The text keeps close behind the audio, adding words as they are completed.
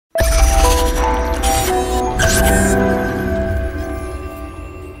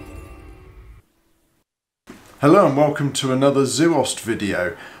Hello and welcome to another Zoost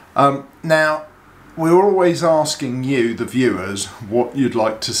video. Now, we're always asking you, the viewers, what you'd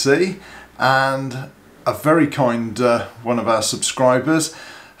like to see, and a very kind one of our subscribers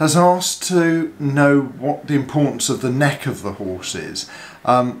has asked to know what the importance of the neck of the horse is.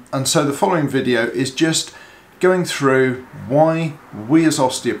 And so the following video is just going through why we as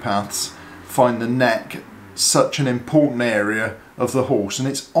osteopaths find the neck such an important area of the horse, and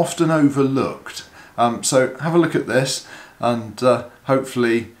it's often overlooked. So have a look at this, and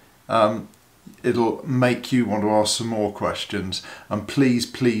hopefully it'll make you want to ask some more questions, and please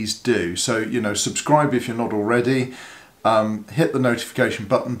do. So, subscribe if you're not already, hit the notification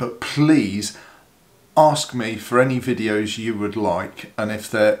button, but please ask me for any videos you would like, and if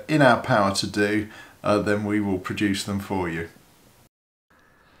they're in our power to do, then we will produce them for you.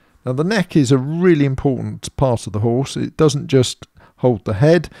 Now, the neck is a really important part of the horse. It doesn't just hold the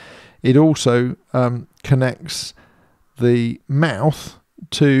head, it also connects the mouth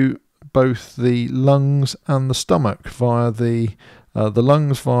to both the lungs and the stomach via the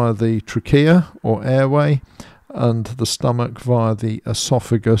lungs via the trachea or airway, and the stomach via the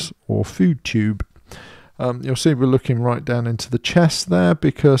esophagus or food tube. You'll see we're looking right down into the chest there,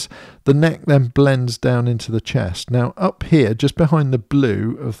 because the neck then blends down into the chest. Now, up here, just behind the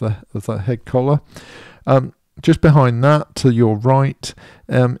blue of the head collar, just behind that to your right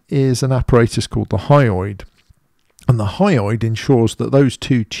is an apparatus called the hyoid. And the hyoid ensures that those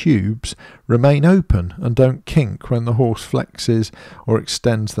two tubes remain open and don't kink when the horse flexes or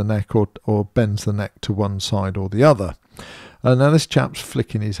extends the neck or bends the neck to one side or the other. Now this chap's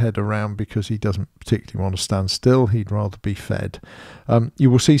flicking his head around because he doesn't particularly want to stand still. He'd rather be fed.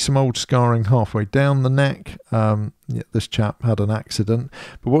 You will see some old scarring halfway down the neck. This chap had an accident.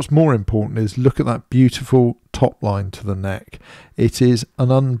 But what's more important is look at that beautiful top line to the neck. It is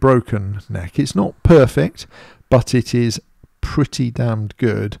an unbroken neck. It's not perfect, but it is pretty damned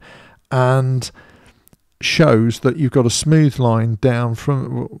good, and shows that you've got a smooth line down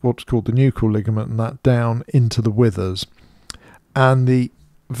from what's called the nuchal ligament and that down into the withers. And the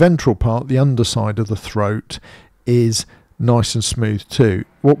ventral part, the underside of the throat, is nice and smooth too.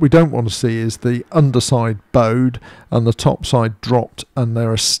 What we don't want to see is the underside bowed and the top side dropped, and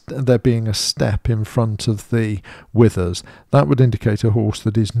there being a step in front of the withers. That would indicate a horse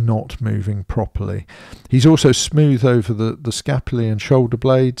that is not moving properly. He's also smooth over the scapulae and shoulder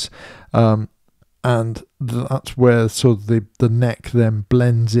blades, and that's where sort of the neck then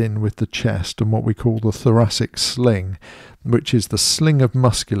blends in with the chest and what we call the thoracic sling, which is the sling of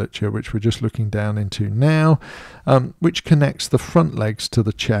musculature, which we're just looking down into now, which connects the front legs to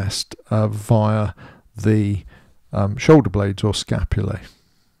the chest via the shoulder blades or scapulae.